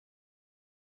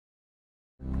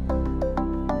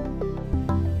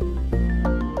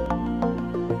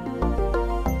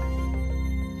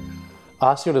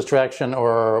Osteodistraction,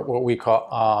 or what we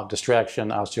call distraction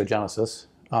osteogenesis,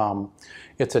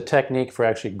 it's a technique for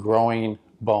actually growing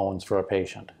bones for a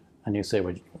patient. And you say,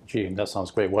 well, gee, that sounds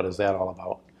great. What is that all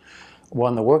about? Well,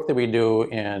 in the work that we do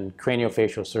in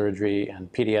craniofacial surgery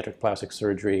and pediatric plastic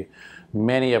surgery,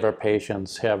 many of our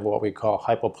patients have what we call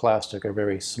hypoplastic, or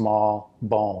very small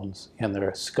bones in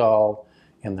their skull,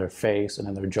 in their face, and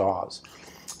in their jaws.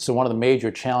 So one of the major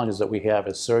challenges that we have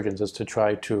as surgeons is to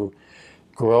try to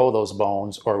grow those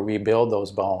bones or rebuild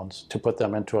those bones to put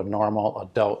them into a normal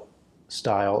adult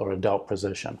style or adult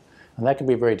position. And that can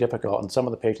be very difficult. And some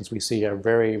of the patients we see are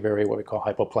very, very what we call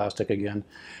hypoplastic again,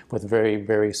 with very,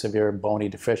 very severe bony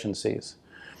deficiencies.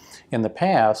 In the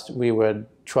past, we would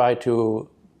try to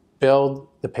build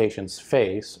the patient's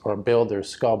face or build their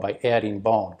skull by adding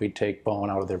bone. We'd take bone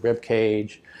out of their rib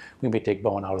cage, we may take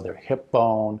bone out of their hip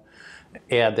bone,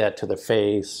 add that to the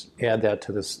face, add that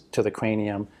to the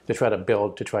cranium to try to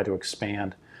build, to try to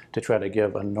expand, to try to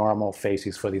give a normal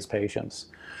facies for these patients.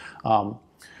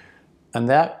 And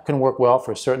that can work well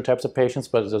for certain types of patients,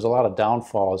 but there's a lot of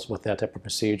downfalls with that type of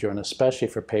procedure, and especially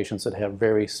for patients that have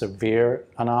very severe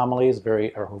anomalies,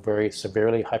 or very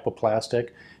severely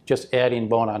hypoplastic. Just adding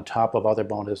bone on top of other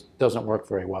bone doesn't work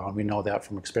very well, and we know that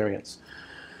from experience.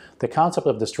 The concept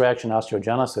of distraction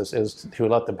osteogenesis is to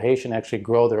let the patient actually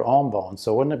grow their own bones.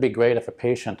 So wouldn't it be great if a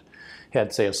patient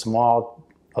had, say, a small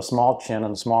chin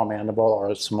and a small mandible, or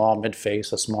a small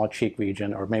mid-face, a small cheek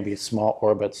region, or maybe small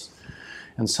orbits,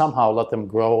 and somehow let them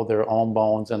grow their own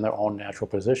bones in their own natural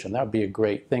position? That would be a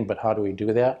great thing, but how do we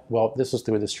do that? Well, this is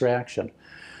through distraction.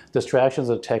 Distraction is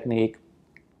a technique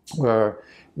where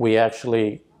we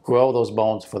actually grow those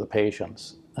bones for the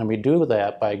patients. And we do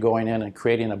that by going in and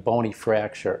creating a bony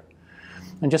fracture.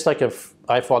 And just like if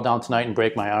I fall down tonight and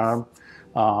break my arm,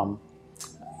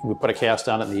 we put a cast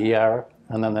on it in the ER,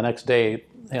 and then the next day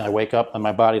I wake up and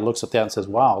my body looks at that and says,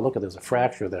 wow, look, there's a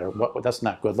fracture there. That's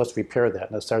not good. Let's repair that.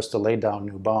 And it starts to lay down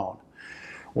new bone.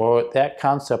 Well, that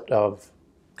concept of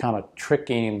kind of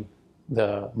tricking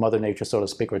the Mother Nature, so to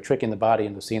speak, or tricking the body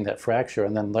into seeing that fracture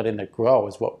and then letting it grow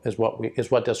is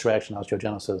what distraction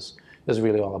osteogenesis is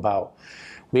really all about.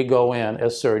 We go in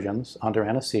as surgeons under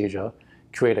anesthesia,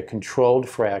 create a controlled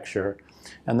fracture,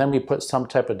 and then we put some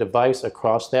type of device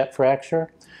across that fracture,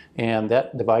 and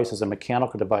that device is a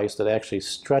mechanical device that actually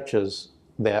stretches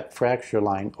that fracture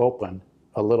line open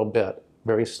a little bit,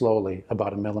 very slowly,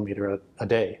 about 1 millimeter a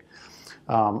day.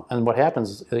 And what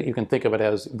happens, you can think of it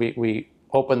as we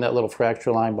open that little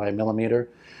fracture line by 1 millimeter.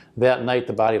 That night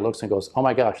the body looks and goes, oh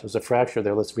my gosh, there's a fracture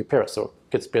there, let's repair it. So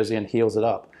it gets busy and heals it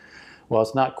up. Well,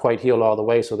 it's not quite healed all the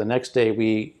way, so the next day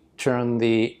we turn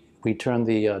the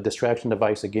distraction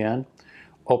device again,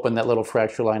 open that little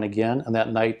fracture line again, and that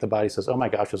night the body says, oh my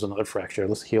gosh, there's another fracture,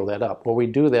 let's heal that up. Well, we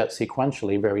do that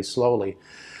sequentially, very slowly.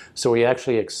 So we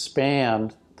actually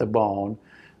expand the bone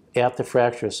at the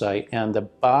fracture site, and the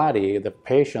body, the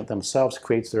patient themselves,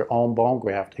 creates their own bone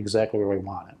graft exactly where we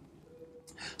want it.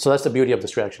 So that's the beauty of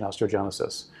distraction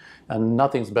osteogenesis. And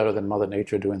nothing's better than Mother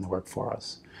Nature doing the work for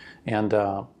us. And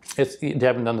they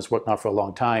haven't done this work now for a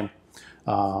long time.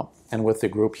 And with the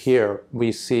group here,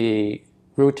 we see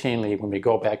routinely when we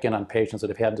go back in on patients that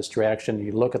have had distraction,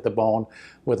 you look at the bone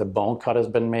where the bone cut has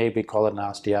been made, we call it an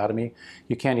osteotomy.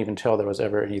 You can't even tell there was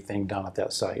ever anything done at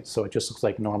that site. So it just looks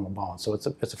like normal bone. So it's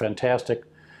a fantastic,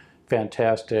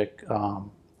 fantastic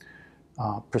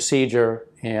procedure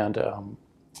and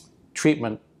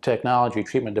treatment technology,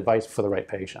 treatment device for the right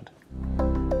patient.